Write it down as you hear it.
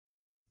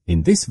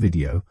In this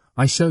video,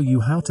 I show you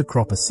how to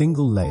crop a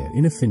single layer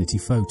in Affinity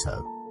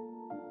Photo.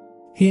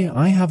 Here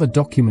I have a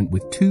document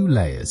with 2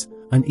 layers,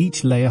 and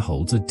each layer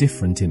holds a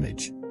different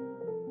image.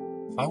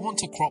 I want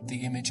to crop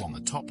the image on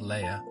the top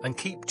layer and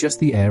keep just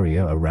the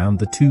area around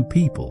the 2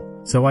 people,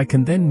 so I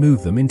can then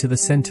move them into the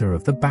center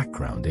of the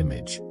background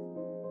image.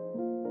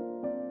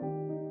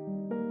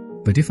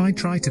 But if I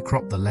try to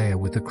crop the layer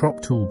with the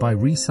crop tool by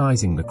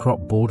resizing the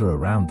crop border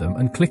around them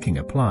and clicking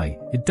apply,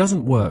 it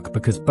doesn't work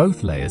because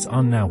both layers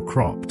are now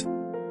cropped.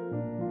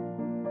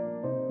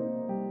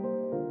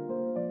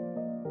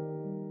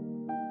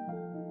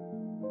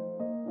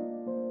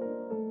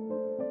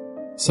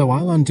 So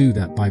I'll undo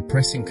that by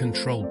pressing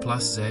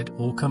Ctrl+Z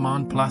or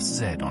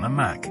Command+Z on a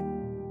Mac.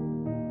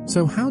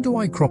 So how do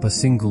I crop a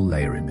single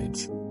layer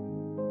image?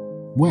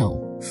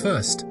 Well,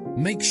 first,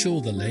 make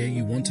sure the layer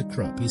you want to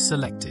crop is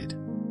selected.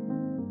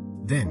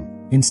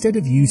 Then, instead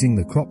of using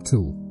the crop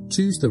tool,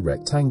 choose the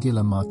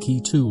rectangular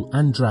marquee tool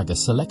and drag a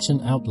selection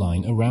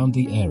outline around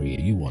the area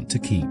you want to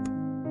keep.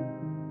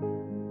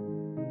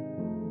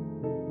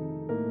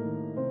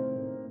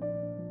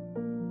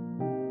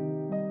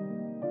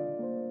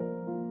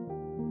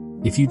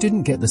 If you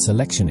didn't get the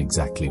selection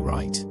exactly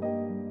right,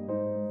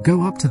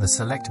 go up to the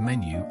Select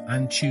menu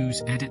and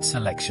choose Edit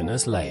Selection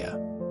as Layer.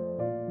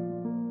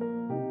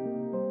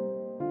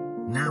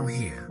 Now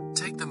here,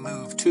 take the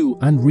Move tool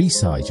and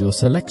resize your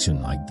selection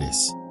like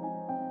this.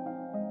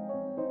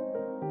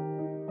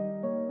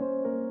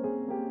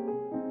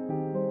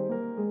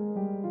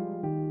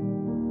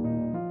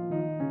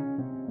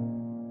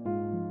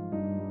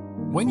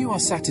 When you are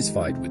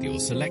satisfied with your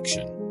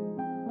selection,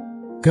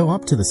 go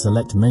up to the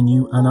Select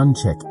menu and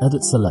uncheck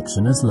Edit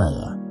Selection as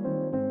Layer.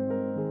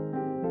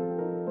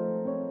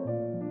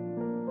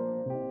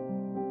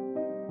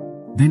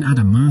 Then add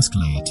a mask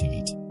layer to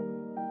it.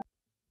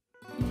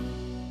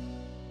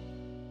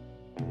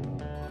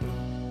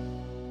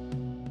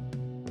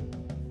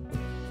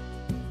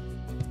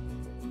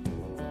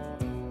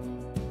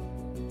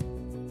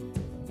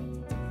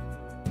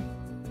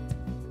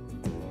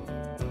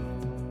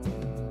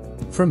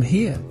 From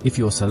here, if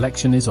your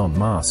selection is on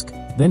mask,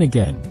 then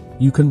again,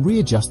 you can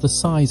readjust the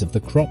size of the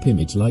crop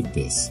image like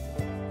this.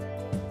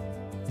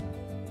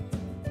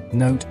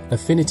 Note,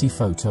 Affinity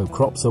Photo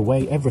crops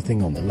away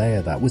everything on the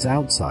layer that was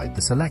outside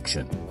the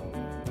selection.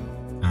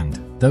 And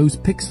those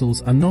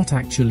pixels are not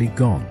actually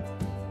gone.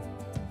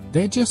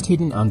 They're just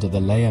hidden under the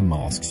layer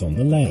masks on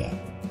the layer.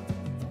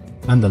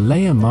 And the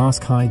layer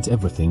mask hides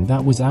everything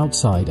that was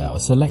outside our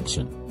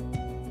selection.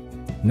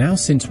 Now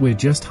since we're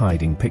just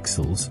hiding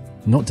pixels,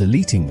 not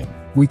deleting them,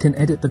 we can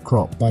edit the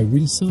crop by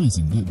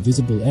resizing that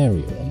visible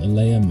area on the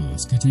layer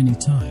mask at any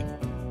time.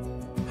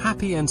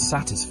 Happy and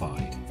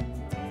satisfied?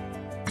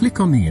 Click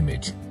on the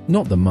image,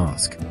 not the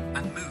mask,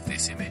 and move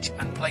this image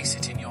and place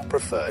it in your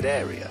preferred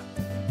area.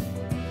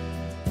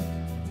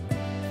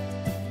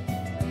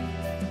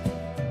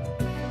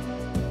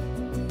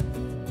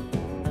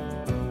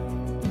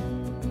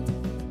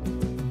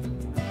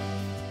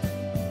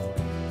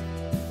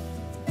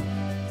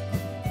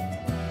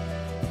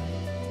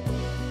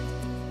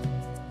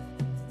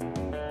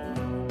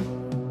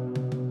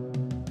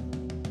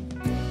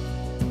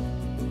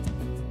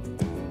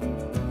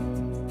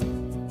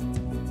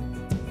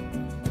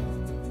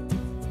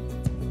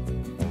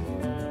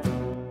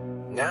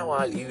 Now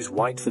I'll use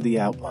white for the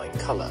outline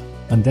color,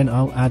 and then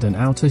I'll add an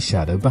outer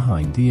shadow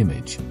behind the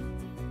image.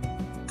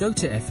 Go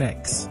to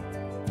FX.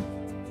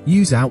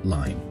 Use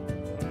Outline.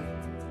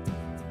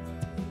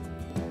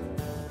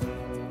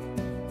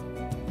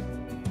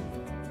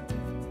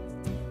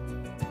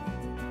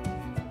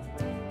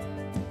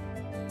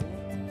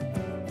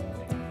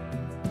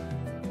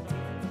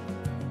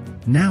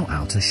 Now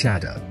Outer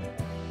Shadow.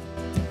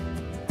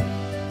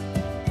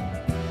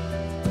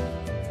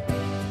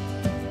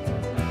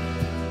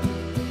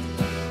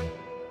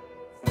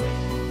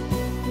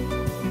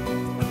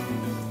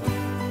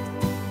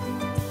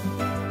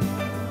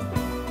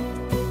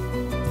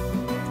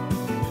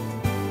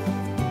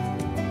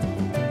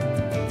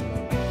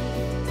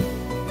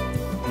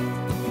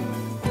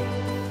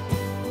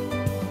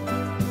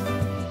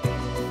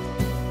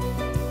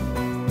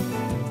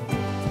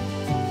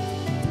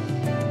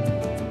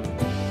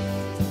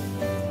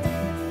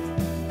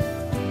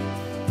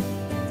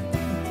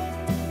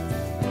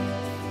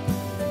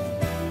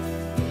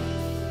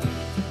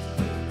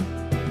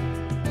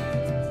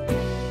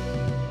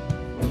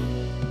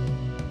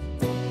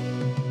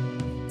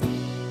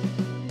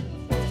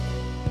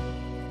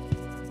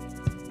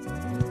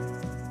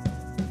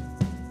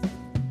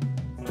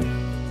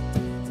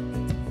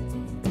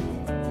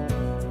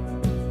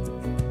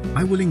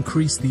 I will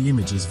increase the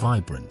image's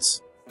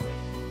vibrance.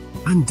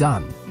 And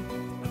done.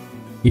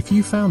 If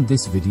you found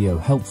this video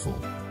helpful,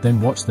 then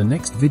watch the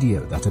next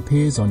video that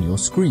appears on your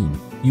screen.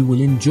 You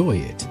will enjoy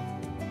it.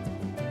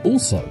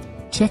 Also,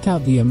 check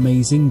out the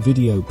amazing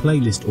video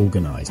playlist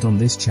organized on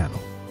this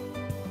channel.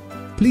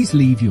 Please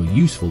leave your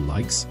useful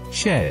likes,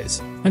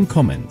 shares, and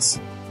comments.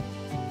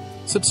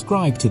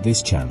 Subscribe to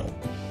this channel.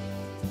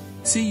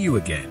 See you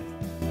again.